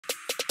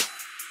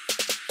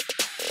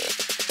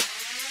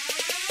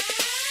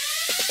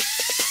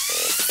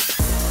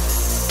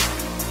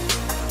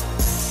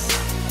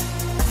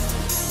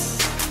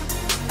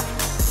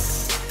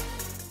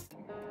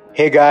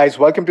Hey guys,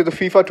 welcome to the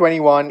FIFA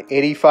 21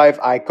 85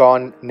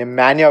 icon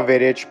Nemanja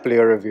Vidic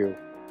player review.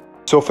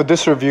 So for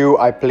this review,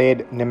 I played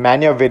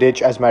Nemanja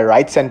Vidic as my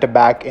right centre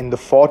back in the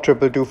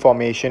 4-2-2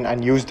 formation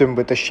and used him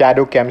with a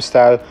shadow chem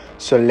style.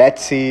 So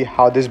let's see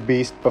how this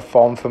beast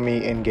performed for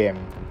me in game.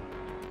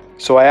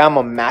 So I am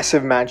a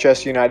massive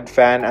Manchester United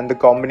fan, and the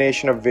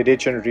combination of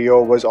Vidic and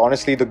Rio was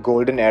honestly the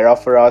golden era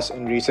for us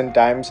in recent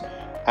times.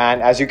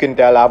 And as you can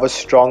tell, I have a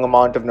strong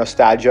amount of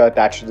nostalgia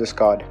attached to this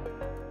card.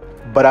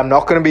 But I'm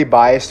not going to be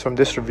biased from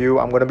this review.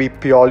 I'm going to be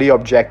purely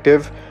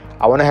objective.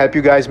 I want to help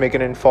you guys make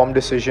an informed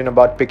decision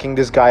about picking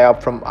this guy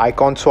up from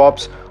icon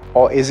swaps,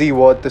 or is he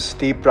worth the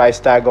steep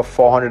price tag of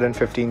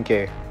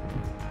 415k.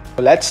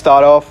 So let's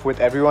start off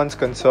with everyone's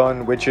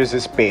concern, which is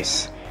his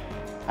pace.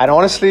 And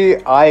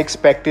honestly, I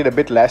expected a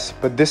bit less,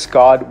 but this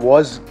card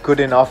was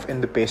good enough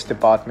in the pace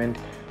department.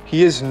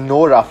 He is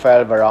no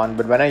Rafael Varane,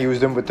 but when I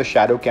used him with the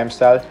shadow chem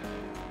style,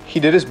 he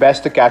did his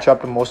best to catch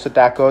up to most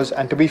attackers,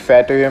 and to be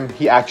fair to him,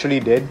 he actually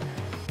did.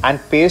 And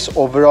pace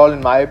overall,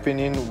 in my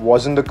opinion,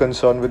 wasn't the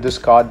concern with this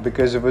card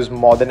because it was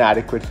more than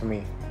adequate for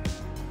me.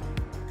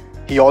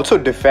 He also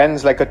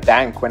defends like a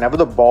tank. Whenever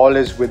the ball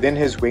is within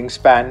his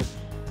wingspan,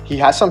 he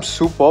has some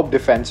superb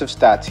defensive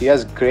stats. He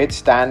has great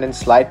stand and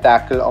slide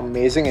tackle,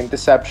 amazing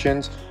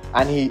interceptions,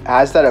 and he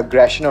has that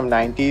aggression of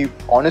 90.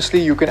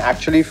 Honestly, you can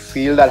actually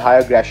feel that high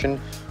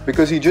aggression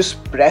because he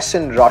just presses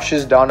and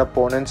rushes down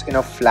opponents in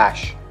a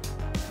flash.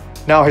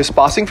 Now, his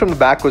passing from the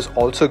back was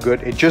also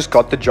good. It just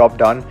got the job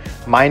done.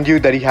 Mind you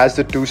that he has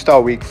the 2-star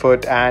weak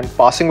foot, and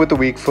passing with the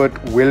weak foot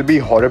will be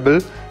horrible.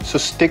 So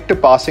stick to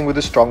passing with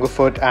a stronger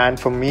foot, and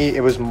for me,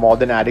 it was more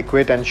than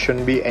adequate and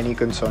shouldn't be any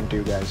concern to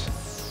you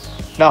guys.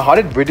 Now, how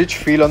did Vidic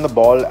feel on the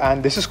ball?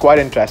 And this is quite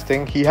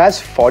interesting. He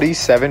has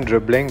 47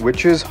 dribbling,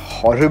 which is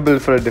horrible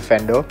for a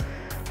defender.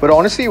 But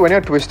honestly, when you're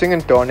twisting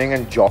and turning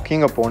and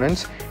jockeying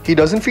opponents, he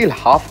doesn't feel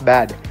half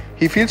bad.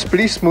 He feels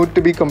pretty smooth,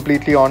 to be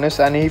completely honest,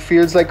 and he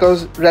feels like a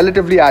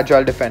relatively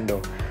agile defender.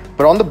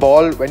 But on the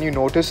ball, when you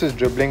notice his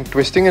dribbling,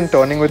 twisting and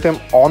turning with him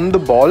on the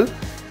ball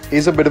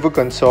is a bit of a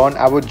concern.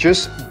 I would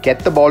just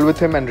get the ball with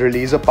him and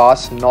release a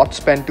pass, not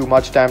spend too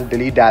much time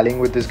dilly-dallying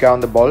with this guy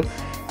on the ball.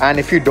 And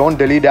if you don't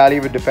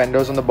dilly-dally with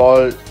defenders on the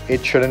ball,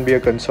 it shouldn't be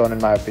a concern in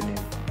my opinion.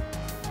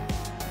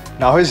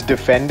 Now, his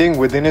defending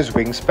within his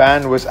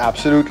wingspan was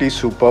absolutely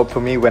superb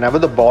for me. Whenever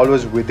the ball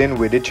was within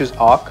Vidic's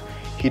arc,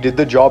 he did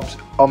the job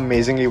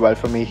amazingly well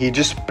for me. He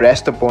just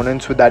pressed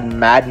opponents with that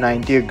mad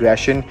 90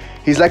 aggression.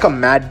 He's like a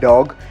mad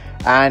dog,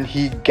 and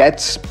he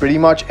gets pretty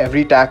much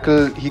every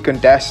tackle he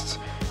contests.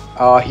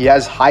 He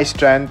has high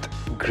strength,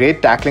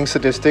 great tackling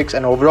statistics,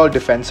 and overall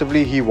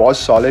defensively he was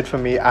solid for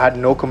me. I had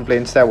no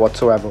complaints there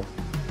whatsoever.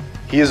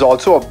 He is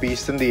also a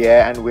beast in the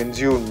air and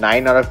wins you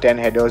 9 out of 10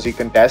 headers he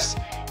contests.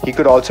 He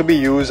could also be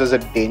used as a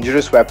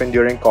dangerous weapon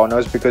during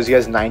corners because he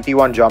has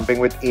 91 jumping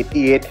with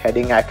 88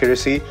 heading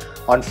accuracy.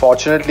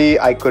 Unfortunately,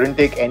 I couldn't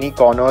take any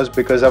corners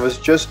because I was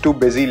just too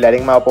busy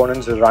letting my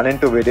opponents run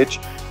into Vidic,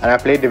 and I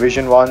played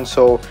Division 1,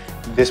 so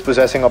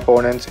dispossessing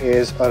opponents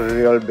is a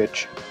real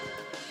bitch.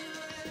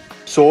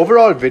 So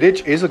overall,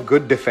 Vidic is a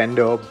good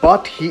defender,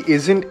 but he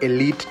isn't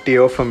elite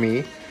tier for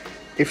me.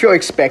 If you're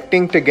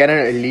expecting to get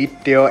an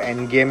elite tier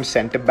endgame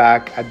centre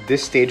back at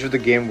this stage of the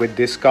game with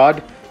this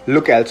card,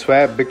 look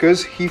elsewhere,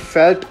 because he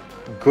felt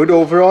good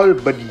overall,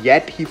 but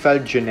yet he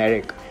felt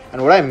generic.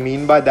 And what I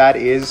mean by that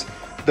is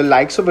the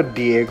likes of a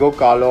Diego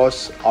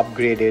Carlos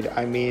upgraded,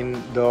 I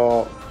mean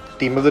the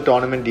team of the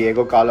tournament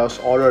Diego Carlos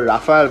or a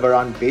Rafael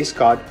Varane base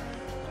card,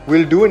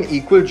 will do an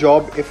equal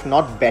job if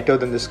not better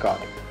than this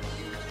card.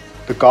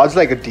 The cards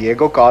like a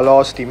Diego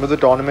Carlos, team of the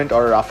tournament,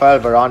 or Rafael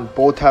Varane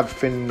both have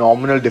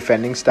phenomenal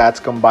defending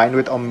stats combined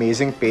with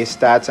amazing pace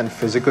stats and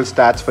physical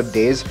stats for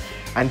days,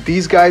 and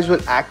these guys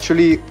will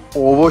actually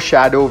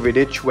overshadow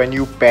Vidic when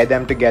you pair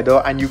them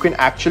together, and you can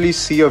actually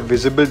see a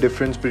visible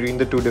difference between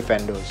the two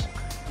defenders.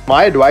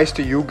 My advice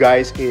to you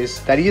guys is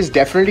that he is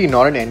definitely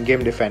not an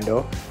endgame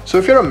defender. So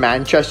if you're a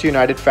Manchester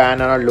United fan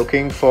and are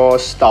looking for a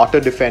starter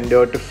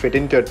defender to fit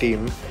into your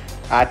team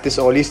at this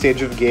early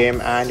stage of the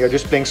game, and you're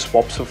just playing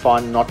swaps for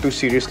fun, not too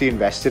seriously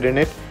invested in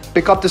it,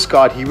 pick up this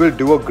card. He will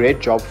do a great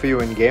job for you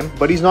in game,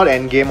 but he's not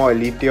endgame or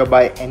elite tier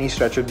by any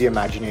stretch of the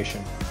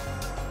imagination.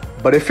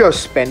 But if you're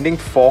spending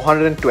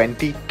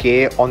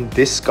 420k on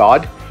this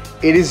card,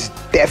 it is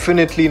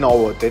definitely not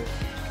worth it.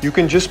 You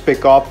can just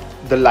pick up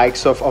the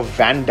likes of a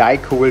Van Dijk,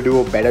 who will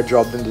do a better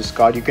job than this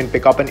card. You can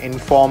pick up an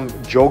informed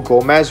Joe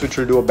Gomez, which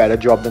will do a better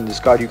job than this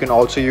card. You can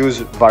also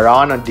use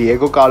Varane and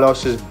Diego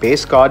Carlos's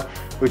base card,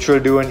 which will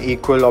do an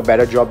equal or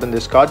better job than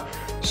this card.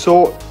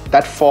 So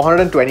that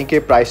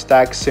 420k price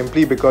tag,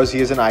 simply because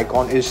he is an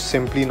icon, is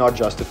simply not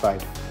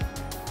justified.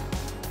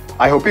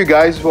 I hope you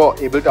guys were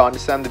able to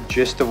understand the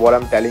gist of what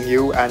I'm telling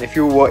you, and if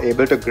you were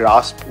able to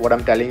grasp what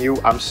I'm telling you,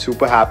 I'm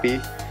super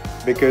happy,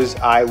 because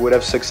I would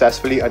have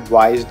successfully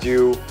advised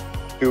you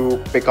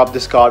to pick up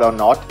this card or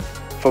not.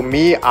 For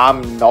me,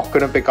 I'm not going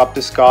to pick up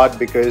this card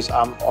because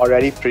I'm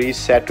already pretty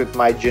set with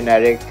my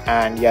generic,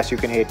 and yes, you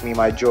can hate me,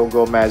 my Joe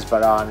Gomez,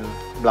 Varane,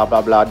 blah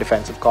blah blah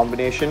defensive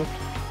combination,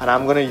 and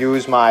I'm going to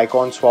use my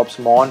icon swaps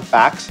more on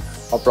packs.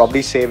 or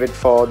probably save it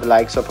for the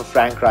likes of a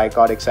Frank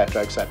Rijkaard,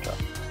 etc, etc.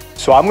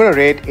 So I'm going to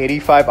rate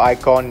 85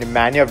 icon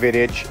Nemanja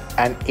Vidic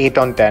an 8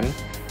 on 10.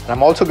 And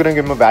I'm also going to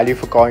give him a value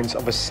for coins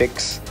of a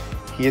 6.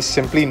 He is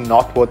simply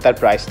not worth that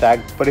price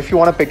tag. But if you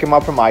want to pick him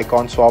up from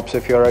icon swaps,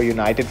 if you're a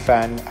United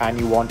fan and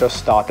you want a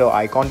starter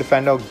icon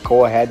defender,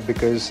 go ahead,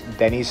 because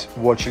then he's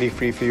virtually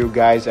free for you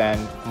guys and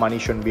money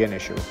shouldn't be an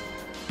issue.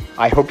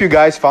 I hope you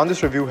guys found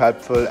this review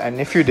helpful,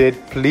 and if you did,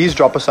 please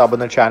drop a sub on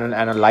the channel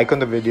and a like on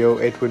the video.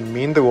 It would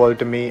mean the world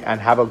to me, and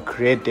have a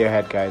great day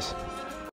ahead, guys.